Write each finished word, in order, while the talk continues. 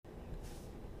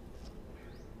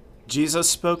Jesus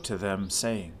spoke to them,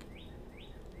 saying,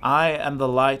 I am the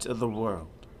light of the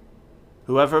world.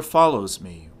 Whoever follows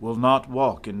me will not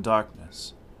walk in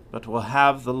darkness, but will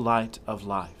have the light of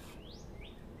life.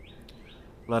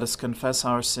 Let us confess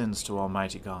our sins to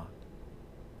Almighty God.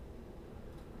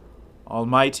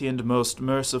 Almighty and most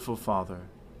merciful Father,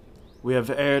 we have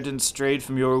erred and strayed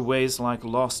from your ways like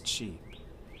lost sheep.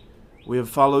 We have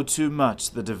followed too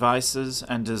much the devices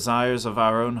and desires of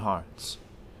our own hearts.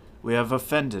 We have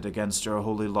offended against your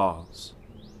holy laws.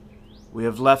 We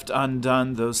have left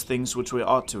undone those things which we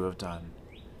ought to have done,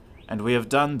 and we have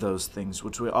done those things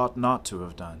which we ought not to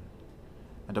have done.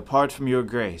 And apart from your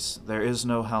grace, there is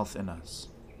no health in us.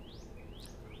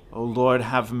 O Lord,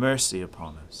 have mercy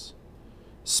upon us.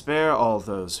 Spare all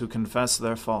those who confess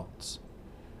their faults.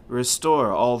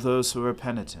 Restore all those who are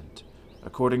penitent,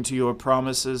 according to your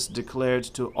promises declared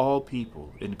to all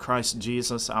people in Christ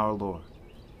Jesus our Lord.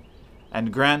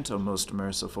 And grant, O most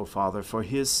merciful Father, for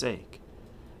his sake,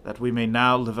 that we may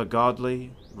now live a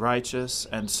godly, righteous,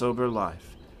 and sober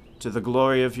life, to the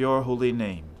glory of your holy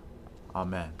name.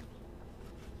 Amen.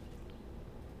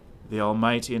 The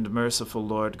Almighty and merciful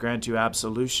Lord grant you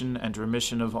absolution and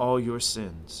remission of all your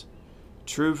sins,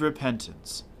 true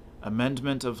repentance,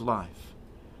 amendment of life,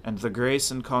 and the grace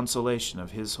and consolation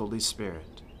of his Holy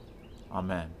Spirit.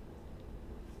 Amen.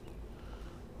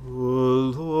 O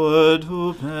Lord,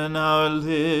 open our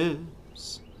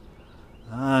lips,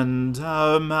 and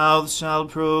our mouth shall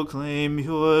proclaim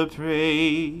your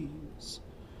praise.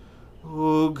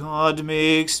 O God,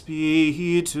 make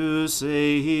speed to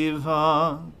save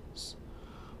us.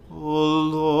 O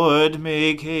Lord,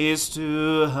 make haste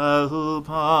to help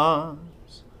us.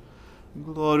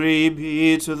 Glory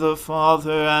be to the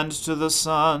Father, and to the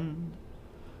Son,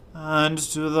 and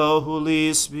to the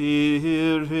Holy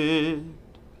Spirit,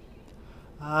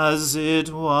 as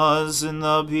it was in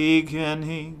the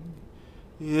beginning,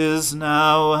 is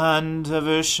now, and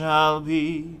ever shall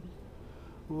be,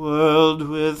 world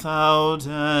without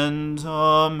end.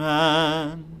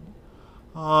 Amen.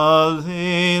 Alleluia.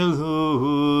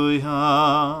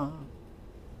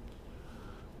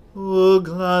 O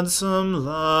gladsome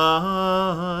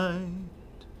light,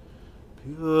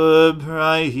 pure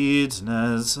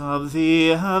brightness of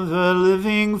the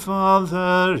ever-living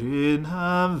Father in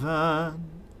heaven,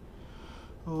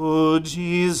 O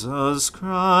Jesus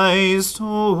Christ,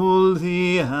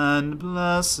 holy and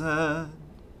blessed,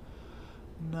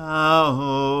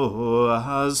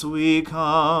 now as we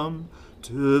come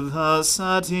to the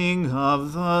setting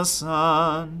of the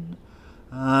sun,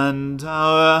 and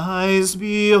our eyes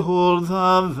behold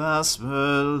the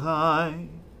vesper light,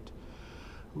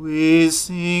 we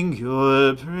sing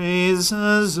your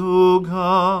praises, O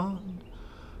God,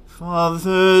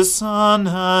 Father, Son,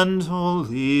 and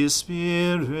Holy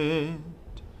Spirit.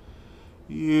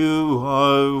 You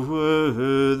are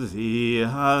worthy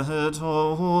at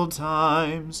all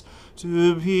times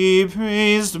to be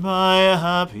praised by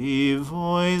happy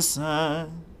voices,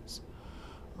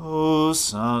 O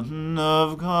Son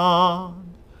of God,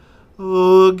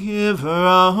 O Giver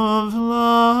of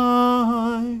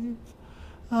life,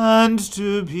 and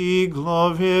to be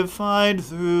glorified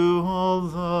through all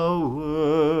the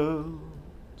world.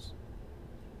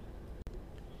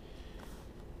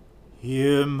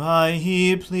 Hear my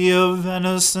plea of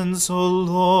innocence, O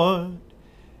Lord.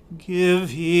 Give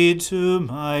heed to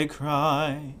my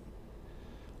cry.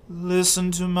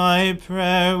 Listen to my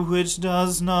prayer, which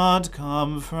does not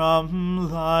come from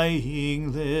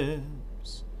lying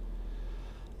lips.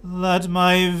 Let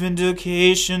my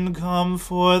vindication come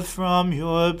forth from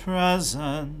your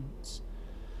presence.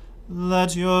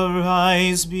 Let your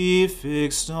eyes be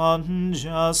fixed on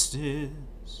justice.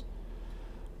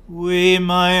 Weigh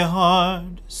my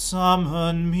heart,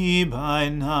 summon me by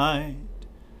night.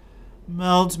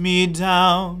 Melt me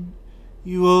down,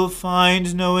 you will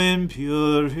find no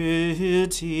impurity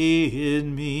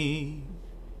in me.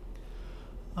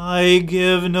 I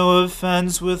give no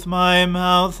offense with my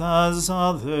mouth as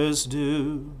others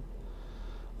do.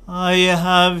 I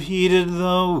have heeded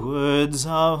the words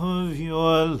of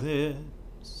your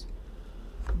lips.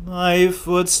 My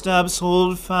footsteps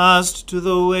hold fast to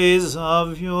the ways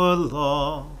of your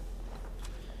law.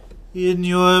 In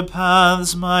your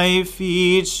paths my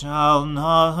feet shall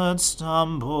not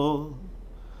stumble.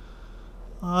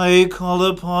 I call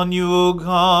upon you, O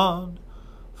God,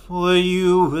 for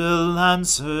you will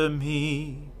answer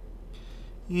me.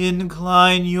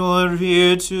 Incline your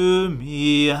ear to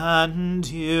me and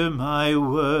hear my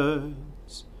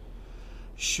words.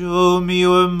 Show me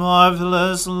your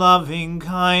marvelous loving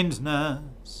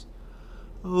kindness,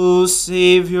 O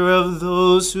Savior of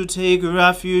those who take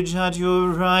refuge at your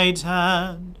right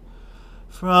hand,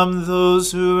 from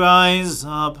those who rise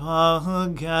up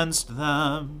against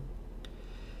them.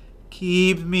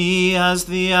 Keep me as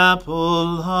the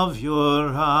apple of your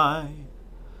eye.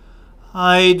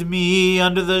 Hide me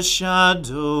under the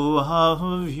shadow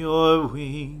of your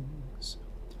wings.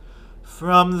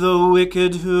 From the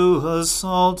wicked who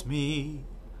assault me,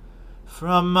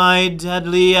 from my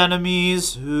deadly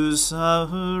enemies who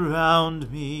surround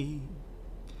me.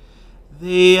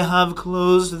 They have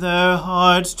closed their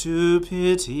heart to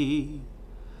pity,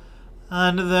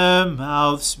 and their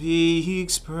mouth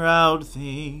speaks proud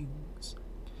things.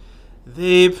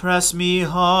 They press me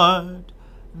hard,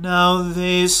 now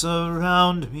they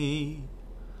surround me,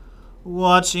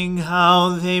 watching how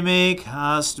they may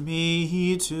cast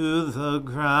me to the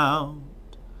ground.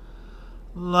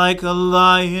 Like a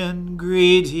lion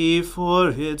greedy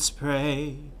for its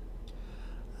prey,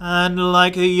 and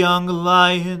like a young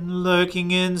lion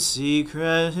lurking in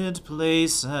secret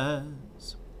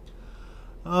places.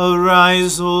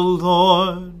 Arise, O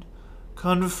Lord,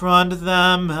 confront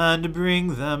them and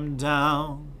bring them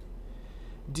down.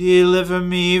 Deliver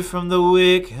me from the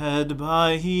wicked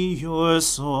by your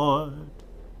sword.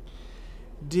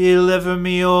 Deliver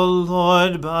me, O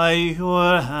Lord, by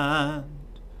your hand,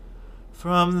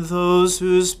 from those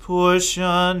whose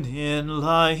portion in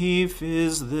life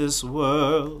is this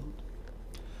world,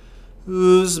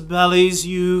 whose bellies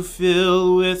you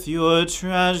fill with your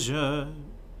treasure,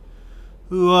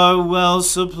 who are well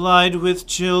supplied with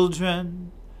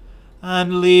children,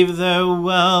 and leave their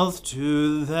wealth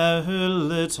to their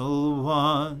little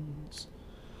ones.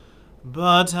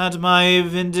 But at my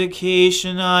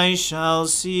vindication I shall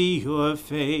see your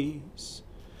face.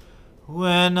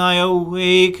 When I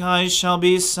awake, I shall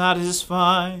be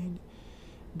satisfied,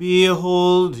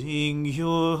 beholding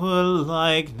your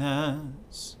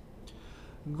likeness.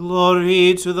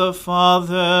 Glory to the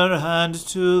Father, and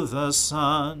to the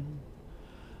Son,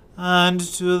 and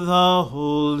to the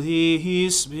Holy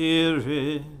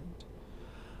Spirit,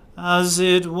 as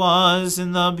it was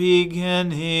in the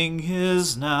beginning,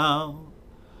 is now,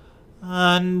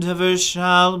 and ever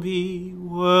shall be,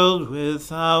 world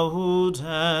without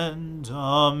end.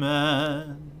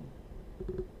 Amen.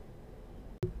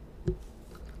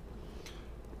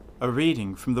 A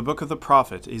reading from the book of the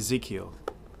prophet Ezekiel.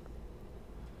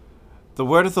 The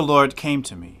word of the Lord came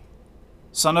to me.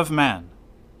 Son of man,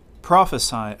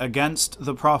 prophesy against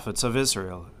the prophets of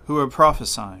Israel who are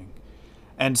prophesying,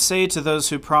 and say to those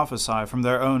who prophesy from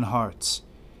their own hearts,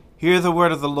 Hear the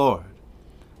word of the Lord.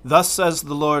 Thus says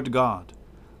the Lord God,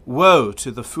 Woe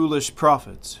to the foolish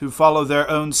prophets who follow their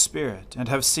own spirit and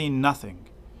have seen nothing.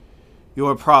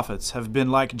 Your prophets have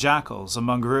been like jackals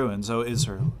among ruins, O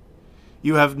Israel.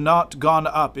 You have not gone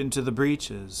up into the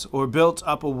breaches, or built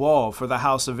up a wall for the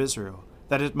house of Israel,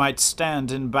 that it might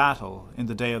stand in battle in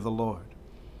the day of the Lord.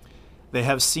 They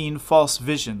have seen false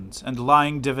visions and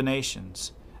lying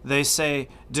divinations. They say,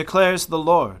 Declares the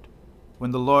Lord,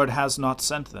 when the Lord has not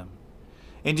sent them.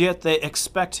 And yet they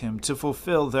expect him to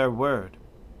fulfill their word.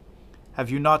 Have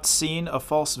you not seen a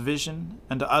false vision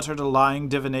and uttered a lying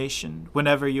divination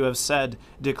whenever you have said,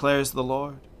 Declares the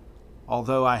Lord,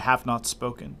 although I have not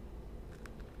spoken?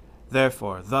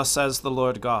 Therefore, thus says the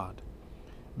Lord God,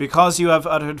 Because you have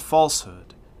uttered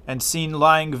falsehood and seen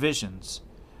lying visions,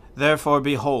 therefore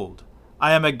behold,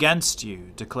 I am against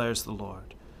you, declares the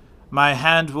Lord. My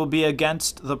hand will be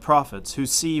against the prophets who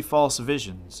see false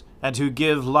visions, and who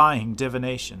give lying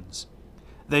divinations.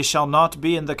 They shall not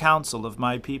be in the council of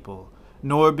my people,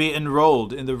 nor be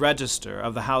enrolled in the register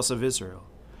of the house of Israel,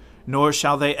 nor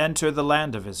shall they enter the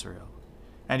land of Israel.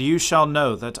 And you shall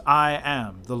know that I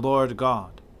am the Lord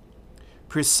God.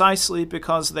 Precisely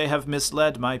because they have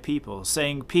misled my people,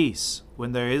 saying peace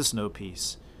when there is no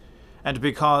peace, and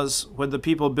because when the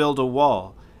people build a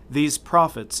wall, these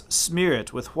prophets smear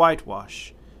it with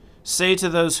whitewash. Say to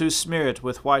those who smear it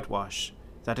with whitewash,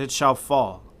 that it shall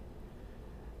fall.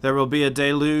 There will be a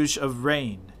deluge of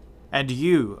rain, and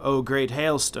you, O great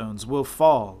hailstones, will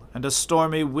fall, and a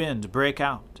stormy wind break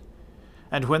out.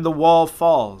 And when the wall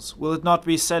falls, will it not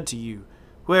be said to you,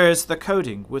 Where is the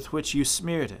coating with which you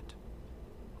smeared it?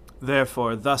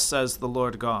 Therefore, thus says the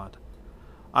Lord God,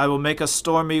 I will make a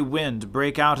stormy wind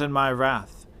break out in my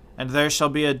wrath, and there shall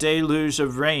be a deluge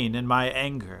of rain in my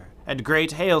anger, and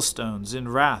great hailstones in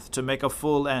wrath to make a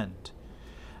full end.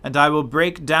 And I will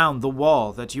break down the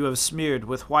wall that you have smeared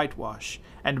with whitewash,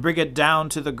 and bring it down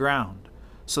to the ground,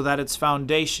 so that its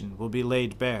foundation will be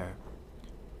laid bare.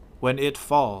 When it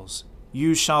falls,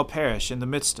 you shall perish in the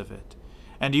midst of it,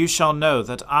 and you shall know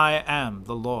that I am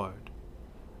the Lord.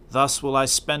 Thus will I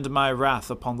spend my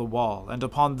wrath upon the wall, and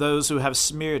upon those who have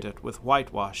smeared it with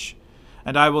whitewash,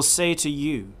 and I will say to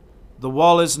you, The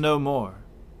wall is no more,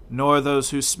 nor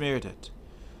those who smeared it.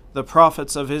 The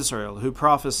prophets of Israel who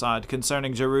prophesied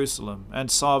concerning Jerusalem and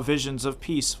saw visions of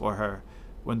peace for her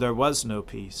when there was no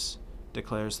peace,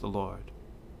 declares the Lord.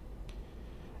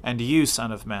 And you,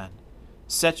 Son of Man,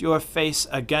 set your face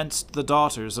against the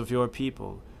daughters of your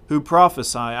people, who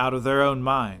prophesy out of their own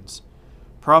minds.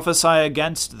 Prophesy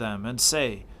against them, and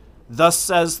say, Thus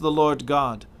says the Lord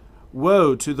God,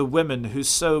 Woe to the women who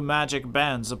sew magic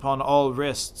bands upon all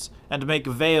wrists, and make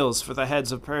veils for the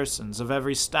heads of persons of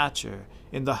every stature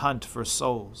in the hunt for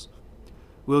souls.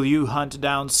 Will you hunt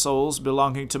down souls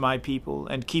belonging to my people,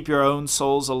 and keep your own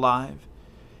souls alive?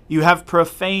 You have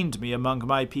profaned me among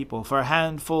my people for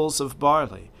handfuls of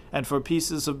barley, and for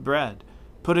pieces of bread,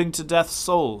 putting to death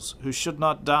souls who should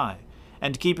not die,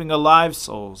 and keeping alive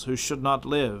souls who should not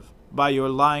live, by your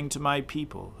lying to my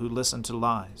people who listen to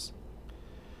lies.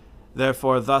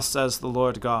 Therefore thus says the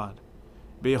Lord God,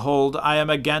 Behold, I am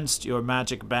against your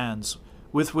magic bands,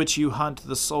 with which you hunt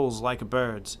the souls like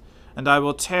birds, and I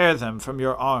will tear them from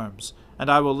your arms,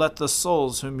 and I will let the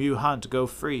souls whom you hunt go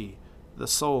free, the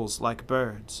souls like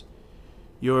birds.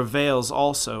 Your veils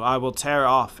also I will tear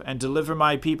off, and deliver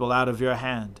my people out of your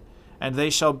hand, and they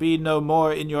shall be no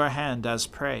more in your hand as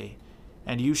prey,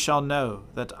 and you shall know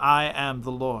that I am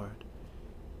the Lord.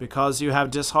 Because you have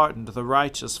disheartened the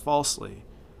righteous falsely,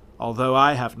 although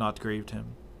I have not grieved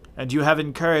him, and you have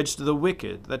encouraged the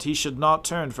wicked, that he should not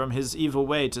turn from his evil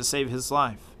way to save his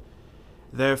life.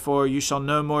 Therefore you shall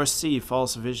no more see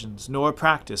false visions, nor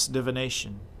practice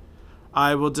divination.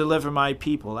 I will deliver my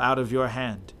people out of your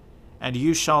hand, and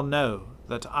you shall know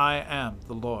that I am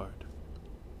the Lord.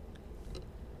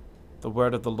 The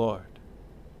word of the Lord.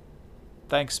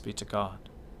 Thanks be to God.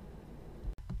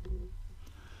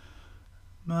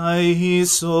 My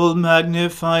soul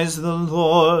magnifies the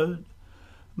Lord.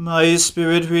 My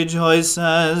spirit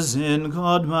rejoices in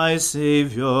God my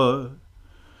Saviour.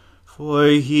 For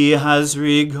he has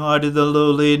regarded the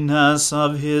lowliness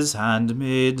of his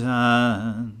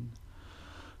handmaiden.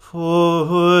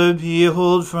 For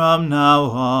behold, from now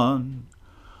on,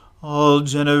 all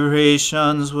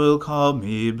generations will call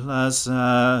me blessed.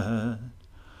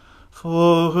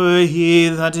 For he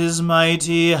that is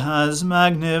mighty has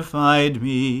magnified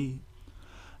me,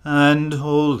 and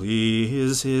holy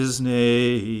is his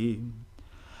name.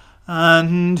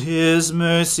 And his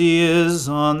mercy is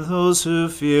on those who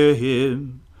fear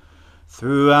him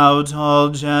throughout all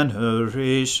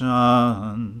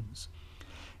generations.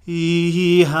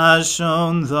 He has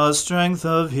shown the strength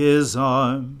of his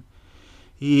arm.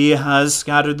 He has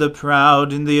scattered the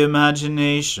proud in the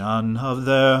imagination of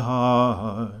their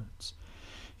hearts.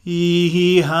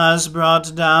 He has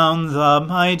brought down the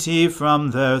mighty from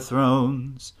their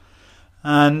thrones,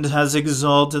 and has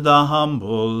exalted the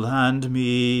humble and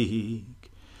meek.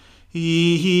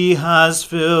 He has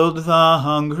filled the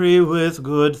hungry with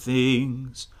good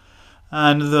things,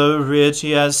 and the rich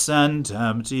he has sent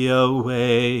empty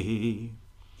away.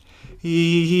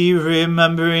 He,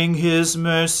 remembering his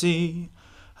mercy,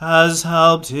 has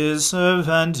helped his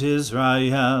servant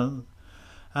Israel,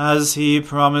 as he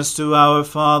promised to our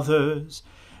fathers,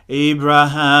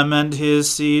 Abraham and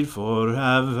his seed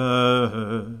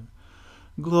forever.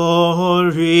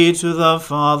 Glory to the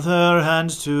Father, and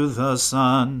to the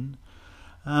Son,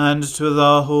 and to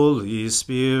the Holy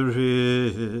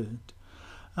Spirit,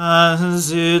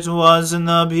 as it was in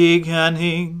the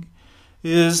beginning,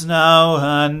 is now,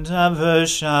 and ever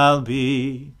shall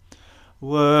be,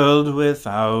 world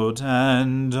without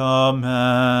end.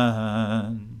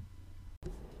 Amen.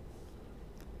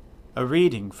 A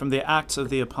reading from the Acts of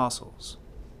the Apostles.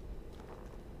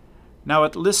 Now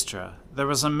at Lystra there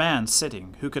was a man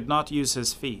sitting who could not use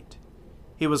his feet.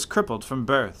 He was crippled from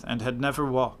birth and had never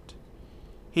walked.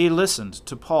 He listened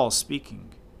to Paul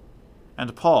speaking.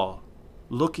 And Paul,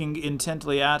 looking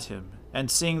intently at him, and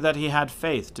seeing that he had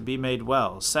faith to be made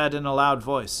well, said in a loud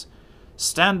voice,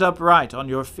 Stand upright on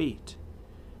your feet.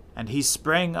 And he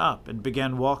sprang up and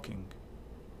began walking.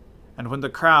 And when the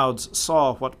crowds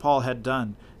saw what Paul had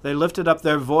done, they lifted up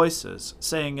their voices,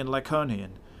 saying in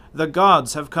Lycaonian, The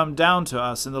gods have come down to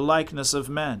us in the likeness of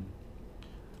men.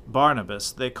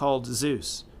 Barnabas they called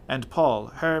Zeus, and Paul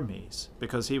Hermes,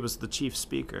 because he was the chief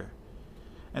speaker.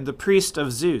 And the priest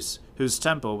of Zeus, whose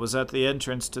temple was at the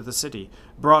entrance to the city,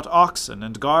 brought oxen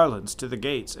and garlands to the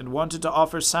gates, and wanted to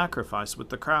offer sacrifice with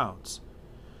the crowds.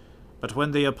 But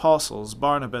when the apostles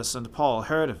Barnabas and Paul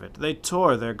heard of it, they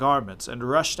tore their garments and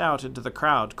rushed out into the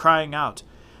crowd, crying out,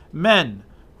 Men,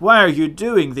 why are you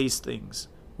doing these things?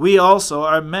 We also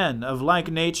are men of like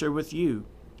nature with you,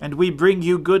 and we bring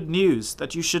you good news,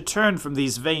 that you should turn from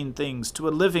these vain things to a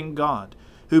living God,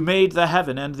 who made the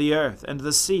heaven and the earth and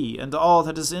the sea and all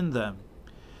that is in them.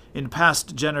 In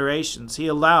past generations he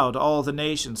allowed all the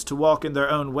nations to walk in their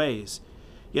own ways,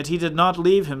 yet he did not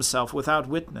leave himself without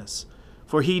witness.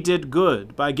 For he did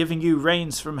good by giving you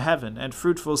rains from heaven and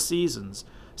fruitful seasons,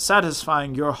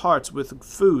 satisfying your hearts with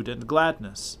food and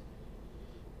gladness.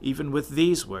 Even with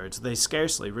these words they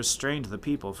scarcely restrained the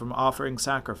people from offering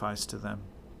sacrifice to them.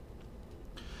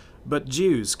 But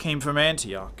Jews came from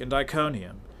Antioch and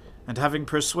Iconium, and having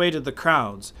persuaded the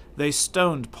crowds, they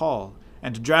stoned Paul,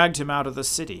 and dragged him out of the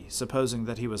city, supposing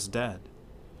that he was dead.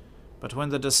 But when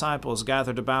the disciples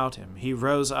gathered about him, he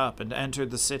rose up and entered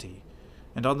the city,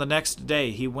 and on the next day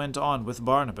he went on with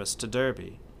Barnabas to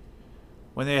Derbe.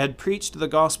 When they had preached the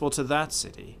gospel to that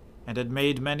city, and had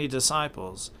made many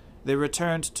disciples, they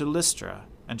returned to Lystra,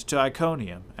 and to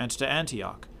Iconium, and to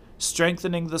Antioch,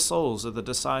 strengthening the souls of the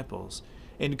disciples,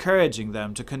 encouraging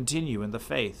them to continue in the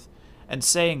faith, and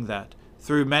saying that,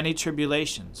 through many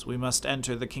tribulations, we must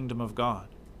enter the kingdom of God.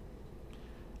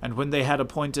 And when they had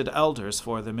appointed elders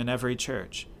for them in every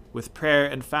church, with prayer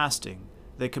and fasting,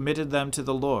 they committed them to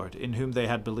the Lord, in whom they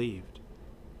had believed.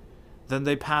 Then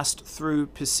they passed through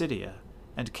Pisidia,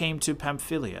 and came to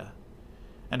Pamphylia.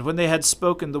 And when they had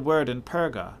spoken the word in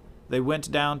Perga, they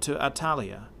went down to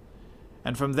Attalia.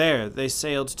 And from there they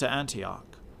sailed to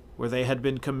Antioch, where they had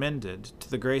been commended to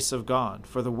the grace of God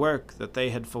for the work that they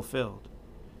had fulfilled.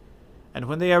 And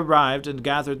when they arrived and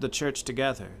gathered the church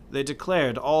together, they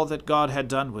declared all that God had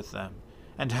done with them,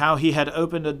 and how he had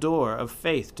opened a door of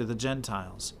faith to the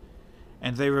Gentiles.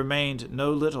 And they remained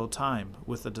no little time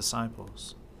with the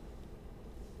disciples.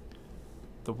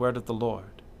 The word of the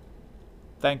Lord.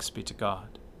 Thanks be to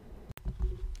God.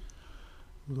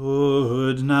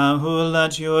 Lord, now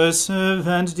let your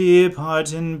servant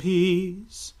depart in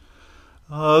peace,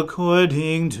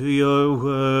 according to your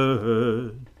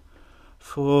word.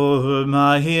 For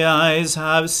my eyes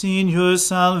have seen your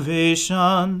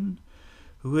salvation,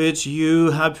 which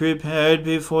you have prepared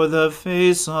before the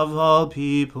face of all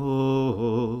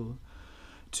people,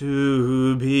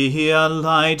 to be a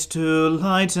light to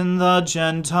lighten the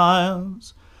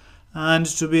Gentiles, and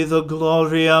to be the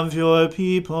glory of your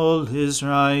people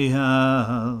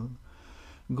Israel.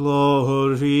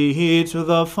 Glory to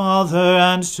the Father,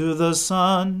 and to the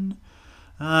Son,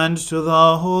 and to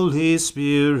the Holy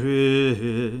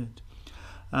Spirit,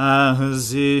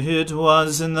 as it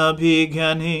was in the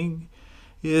beginning,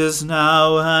 is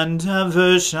now, and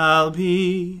ever shall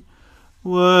be,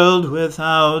 world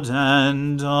without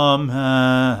end.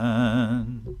 Amen.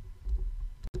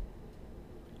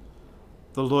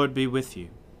 The Lord be with you.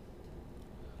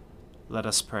 Let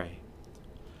us pray.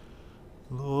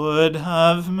 Lord,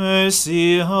 have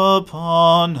mercy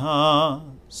upon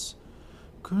us.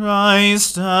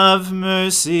 Christ, have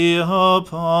mercy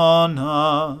upon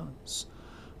us.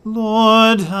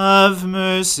 Lord, have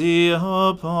mercy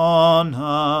upon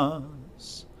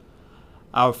us.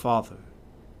 Our Father,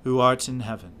 who art in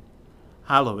heaven,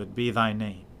 hallowed be thy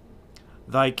name.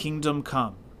 Thy kingdom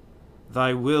come,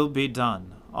 thy will be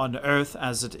done, on earth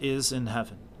as it is in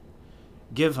heaven.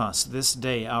 Give us this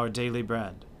day our daily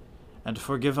bread, and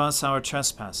forgive us our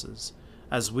trespasses,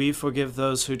 as we forgive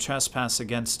those who trespass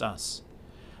against us.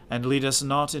 And lead us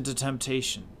not into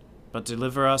temptation, but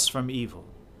deliver us from evil.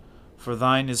 For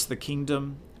thine is the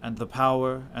kingdom, and the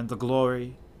power, and the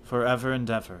glory, forever and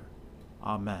ever.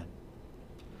 Amen.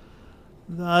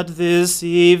 That this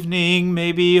evening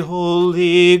may be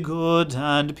holy, good,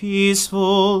 and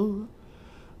peaceful,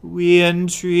 we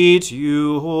entreat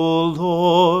you, O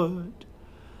Lord,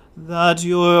 that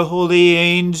your holy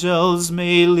angels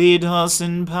may lead us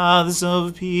in paths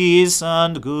of peace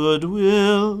and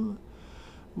goodwill.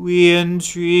 We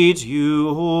entreat you,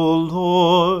 O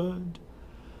Lord,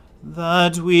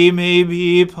 that we may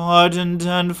be pardoned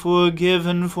and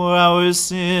forgiven for our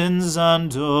sins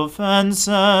and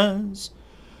offenses.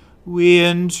 We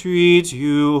entreat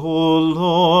you, O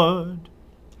Lord,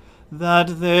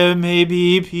 that there may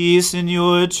be peace in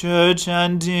your church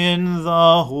and in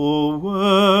the whole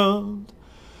world.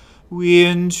 We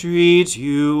entreat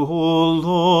you, O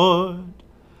Lord,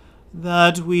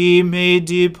 that we may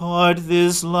depart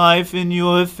this life in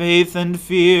your faith and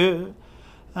fear,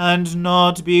 and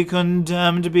not be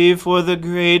condemned before the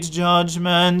great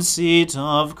judgment seat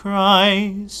of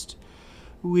Christ.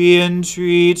 We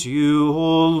entreat you,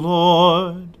 O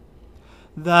Lord,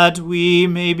 that we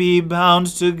may be bound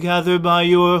together by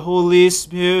your Holy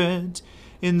Spirit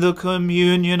in the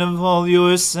communion of all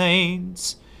your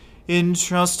saints,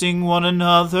 entrusting one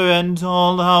another and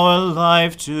all our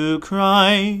life to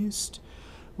Christ.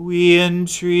 We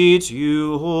entreat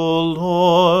you, O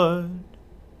Lord.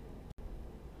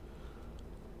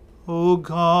 O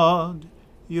God,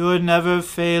 your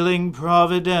never-failing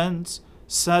providence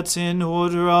sets in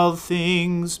order all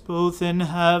things, both in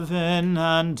heaven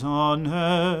and on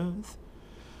earth.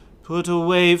 Put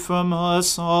away from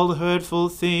us all hurtful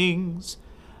things,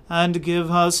 and give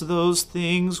us those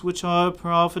things which are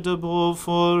profitable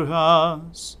for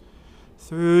us.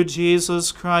 Through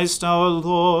Jesus Christ our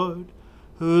Lord,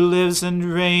 who lives and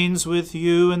reigns with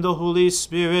you in the Holy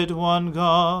Spirit, one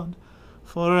God,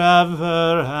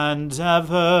 forever and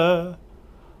ever.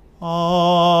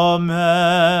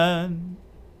 Amen.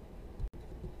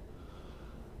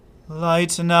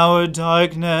 Lighten our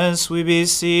darkness, we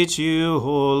beseech you,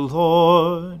 O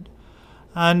Lord,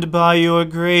 and by your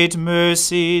great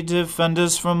mercy defend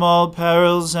us from all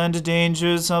perils and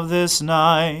dangers of this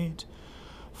night,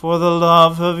 for the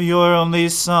love of your only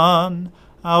Son,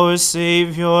 our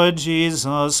Saviour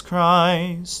Jesus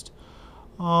Christ.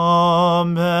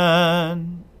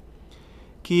 Amen.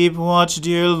 Keep watch,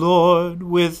 dear Lord,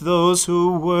 with those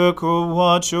who work or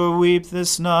watch or weep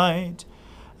this night,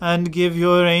 and give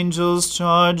your angels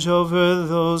charge over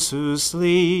those who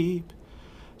sleep.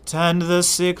 Tend the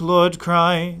sick, Lord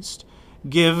Christ.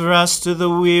 Give rest to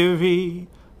the weary.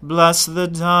 Bless the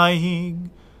dying.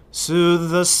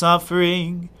 Soothe the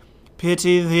suffering.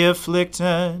 Pity the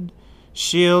afflicted.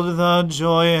 Shield the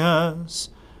joyous.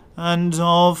 And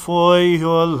all for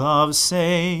your love's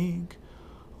sake.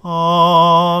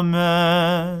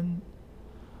 Amen.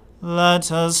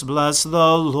 Let us bless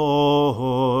the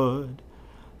Lord.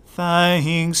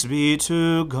 Thanks be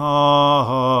to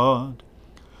God.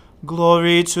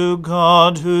 Glory to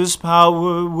God, whose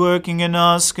power working in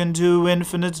us can do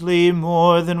infinitely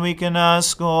more than we can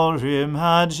ask or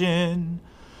imagine.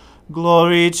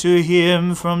 Glory to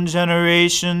him from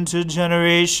generation to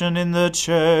generation in the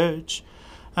church,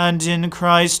 and in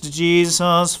Christ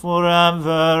Jesus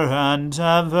forever and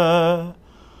ever.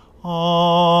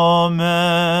 Amen.